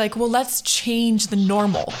stopping to be like, well, let's change the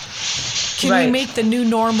normal. Can we make the new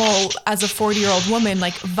normal as a 40-year-old woman,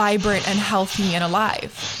 like vibrant and healthy and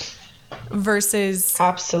alive? Versus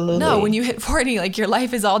absolutely no, when you hit 40, like your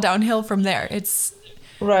life is all downhill from there. It's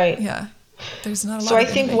yeah. There's not a lot. So I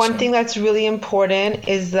think one thing that's really important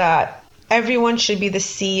is that everyone should be the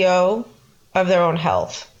CEO of their own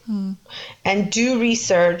health. And do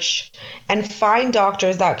research and find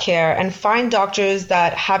doctors that care, and find doctors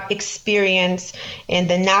that have experience in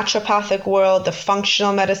the naturopathic world, the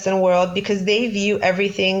functional medicine world, because they view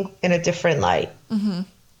everything in a different light. Mm-hmm.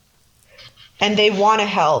 And they want to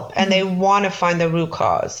help, and they want to find the root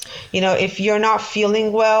cause. If you're not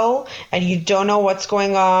feeling well and you don't know what's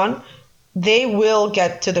going on, they will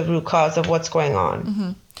get to the root cause of what's going on.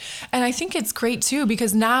 Mm-hmm. And I think it's great too,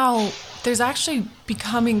 because now there's actually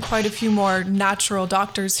becoming quite a few more natural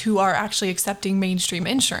doctors who are actually accepting mainstream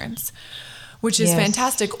insurance, which is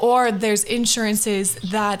fantastic. Or there's insurances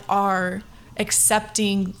that are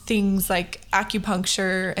accepting things like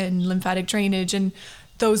acupuncture and lymphatic drainage and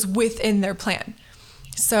those within their plan.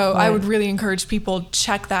 So I would really encourage people,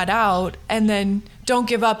 check that out, and then don't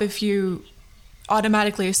give up if you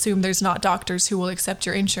automatically assume there's not doctors who will accept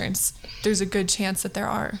your insurance. There's a good chance that there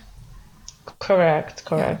are. Correct.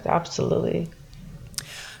 Absolutely.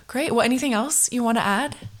 Great. Well, anything else you want to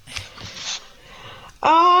add?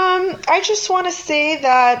 I just want to say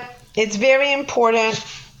that it's very important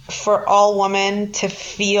for all women to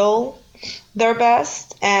feel their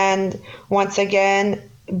best, and once again,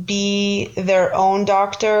 be their own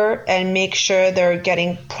doctor and make sure they're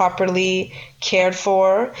getting properly cared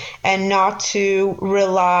for, and not to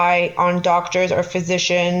rely on doctors or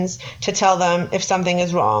physicians to tell them if something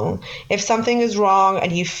is wrong. If something is wrong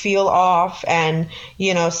and you feel off and,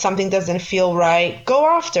 something doesn't feel right, go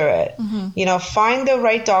after it. Find the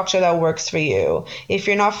right doctor that works for you. If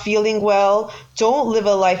you're not feeling well, don't live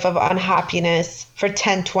a life of unhappiness for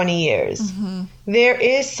 10, 20 years. There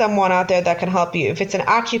is someone out there that can help you. If it's an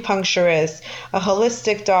acupuncturist, a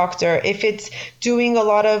holistic doctor, if it's doing a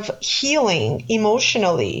lot of healing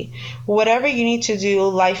emotionally, whatever you need to do,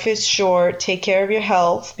 life is short. Take care of your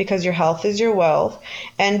health because your health is your wealth,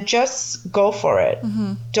 and just go for it.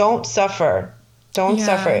 Don't suffer. Don't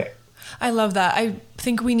suffer. I love that. I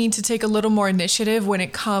think we need to take a little more initiative when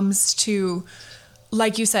it comes to,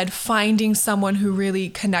 like you said, finding someone who really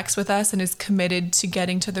connects with us and is committed to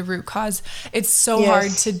getting to the root cause. It's so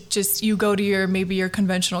hard to just, you go to your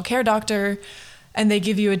conventional care doctor and they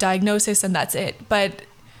give you a diagnosis and that's it. But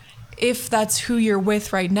if that's who you're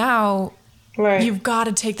with right now, you've got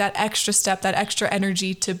to take that extra step, that extra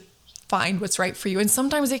energy to find what's right for you. And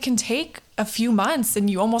sometimes it can take a few months and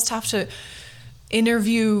you almost have to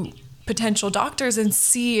interview potential doctors and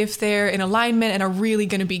see if they're in alignment and are really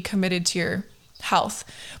going to be committed to your health.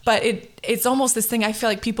 But it's almost this thing, I feel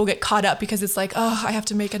like people get caught up because it's like, oh, I have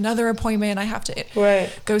to make another appointment, I have to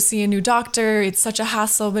go see a new doctor, it's such a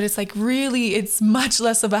hassle. But it's like, really, it's much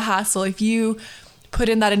less of a hassle if you put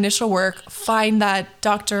in that initial work, find that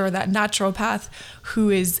doctor or that naturopath who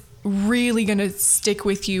is really going to stick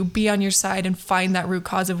with you, be on your side, and find that root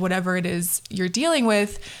cause of whatever it is you're dealing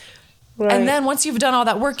with. And then once you've done all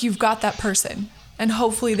that work, you've got that person, and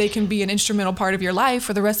hopefully they can be an instrumental part of your life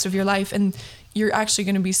for the rest of your life. And you're actually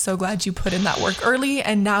going to be so glad you put in that work early,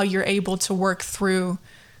 and now you're able to work through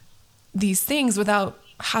these things without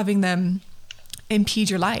having them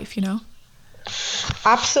impede your life,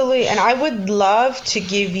 Absolutely. And I would love to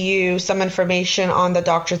give you some information on the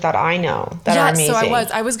doctors that I know that are amazing. So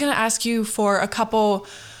I was going to ask you for a couple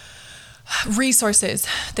resources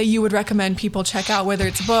that you would recommend people check out, whether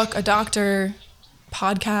it's a book, a doctor,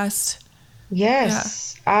 podcast.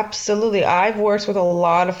 Yes, absolutely. I've worked with a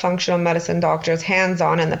lot of functional medicine doctors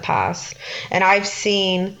hands-on in the past, and I've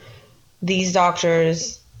seen these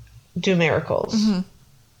doctors do miracles.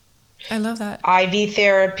 I love that. IV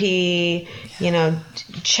therapy,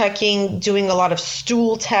 checking, doing a lot of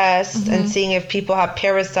stool tests and seeing if people have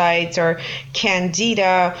parasites or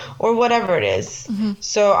candida or whatever it is.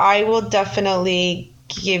 So I will definitely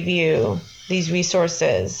give you these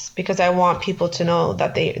resources because I want people to know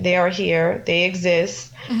that they are here, they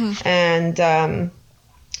exist, and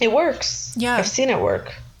it works. Yeah. I've seen it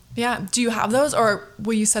work. Yeah. Do you have those, or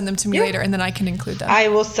will you send them to me later and then I can include them? I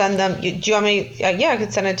will send them. Do you want me? I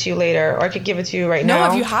could send it to you later, or I could give it to you right now.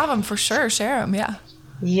 No, if you have them, for sure, share them. Yeah.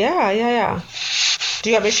 Yeah. Do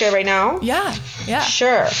you want me to share right now? Yeah.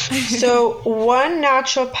 Sure. So one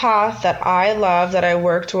naturopath that I love that I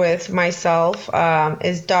worked with myself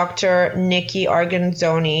is Dr. Nikki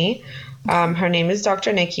Arganzoni. Her name is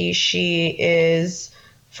Dr. Nikki. She is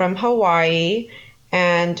from Hawaii.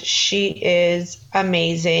 And she is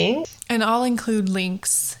amazing. And I'll include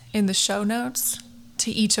links in the show notes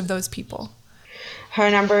to each of those people. Her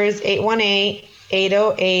number is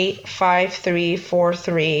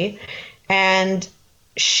 818-808-5343. And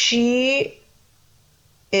she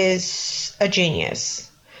is a genius.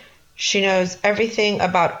 She knows everything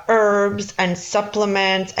about herbs and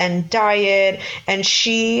supplements and diet. And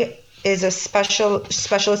she is a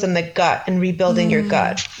specialist in the gut and rebuilding your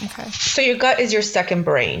gut. Okay. So your gut is your second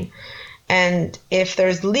brain. And if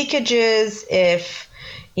there's leakages, if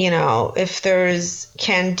there's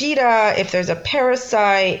candida, if there's a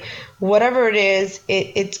parasite, whatever it is,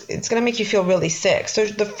 it's going to make you feel really sick. So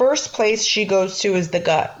the first place she goes to is the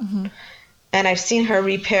gut. And I've seen her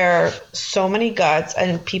repair so many guts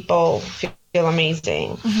and people feel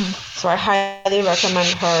amazing. So I highly recommend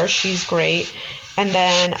her. She's great. And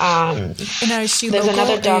then is she there's local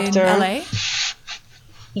another doctor in LA?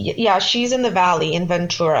 Yeah, she's in the Valley in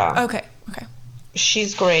Ventura. Okay.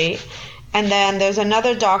 She's great. And then there's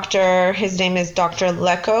another doctor. His name is Dr.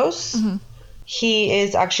 Lekos. He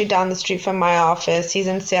is actually down the street from my office. He's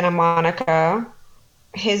in Santa Monica.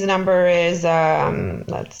 His number is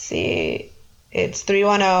it's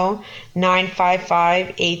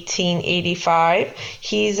 310-955-1885.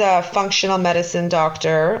 He's a functional medicine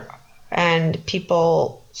doctor, and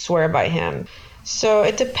people swear by him. So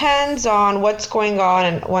it depends on what's going on,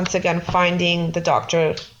 and once again, finding the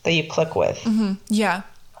doctor that you click with. Yeah.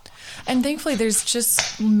 And thankfully, there's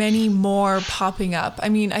just many more popping up. I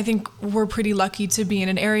mean, I think we're pretty lucky to be in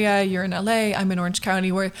an area. You're in LA, I'm in Orange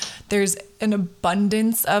County, where there's an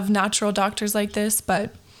abundance of natural doctors like this.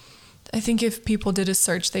 But I think if people did a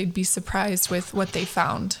search, they'd be surprised with what they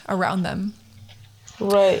found around them.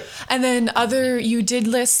 Right. And then you did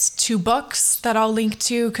list 2 books that I'll link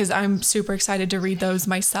to because I'm super excited to read those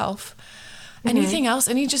myself. Anything else?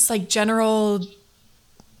 Any just like general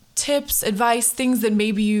tips, advice, things that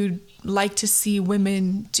maybe you'd like to see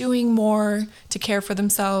women doing more to care for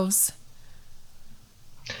themselves?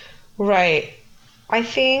 Right. I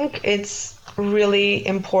think it's really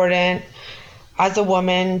important as a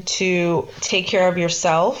woman to take care of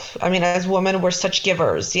yourself. I mean, as women, we're such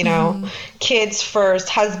givers, kids first,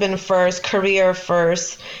 husband first, career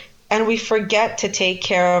first. And we forget to take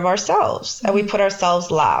care of ourselves and we put ourselves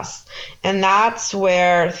last. And that's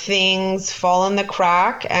where things fall in the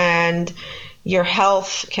crack and your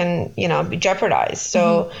health can, be jeopardized.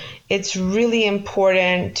 So it's really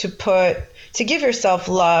important to give yourself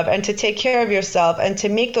love and to take care of yourself and to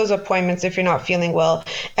make those appointments if you're not feeling well.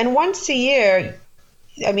 And once a year,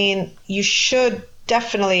 I mean, you should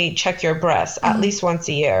definitely check your breasts at least once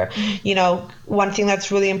a year. One thing that's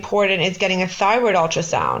really important is getting a thyroid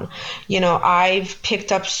ultrasound. I've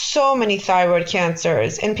picked up so many thyroid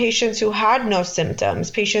cancers in patients who had no symptoms,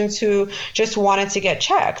 patients who just wanted to get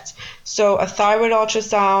checked. So a thyroid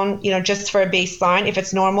ultrasound, just for a baseline, if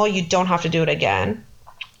it's normal, you don't have to do it again.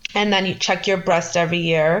 And then you check your breast every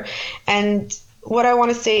year. And what I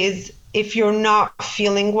want to say is, if you're not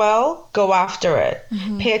feeling well, go after it.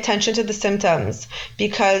 Pay attention to the symptoms,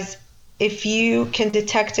 because if you can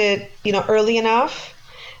detect it, early enough,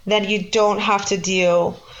 then you don't have to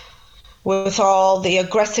deal with all the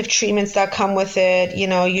aggressive treatments that come with it.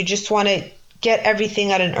 You just want to get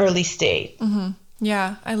everything at an early state.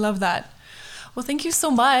 Yeah, I love that. Well, thank you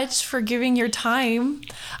so much for giving your time.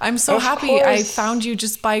 I'm so happy course. I found you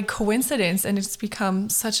just by coincidence, and it's become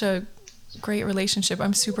such a great relationship.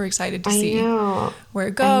 I'm super excited to see where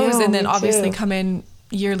it goes, and then obviously come in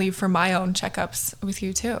yearly for my own checkups with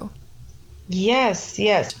you too. Yes.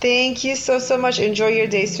 Thank you so much. Enjoy your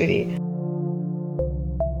day, sweetie.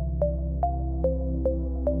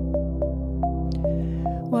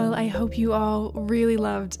 Well, I hope you all really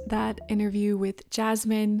loved that interview with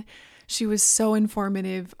Jasmine. She was so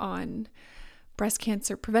informative on breast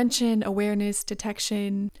cancer prevention, awareness,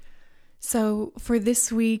 detection. So for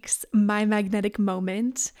this week's My Magnetic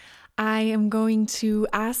Moment, I am going to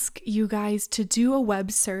ask you guys to do a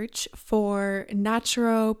web search for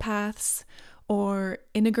naturopaths or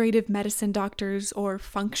integrative medicine doctors or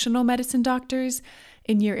functional medicine doctors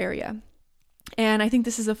in your area. And I think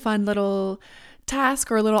this is a fun little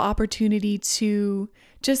task or a little opportunity to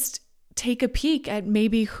just take a peek at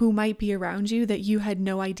maybe who might be around you that you had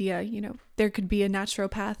no idea. There could be a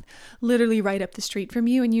naturopath literally right up the street from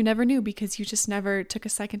you and you never knew because you just never took a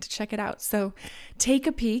second to check it out. So take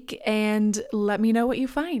a peek and let me know what you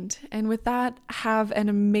find. And with that, have an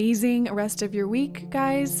amazing rest of your week,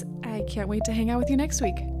 guys. I can't wait to hang out with you next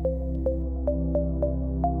week.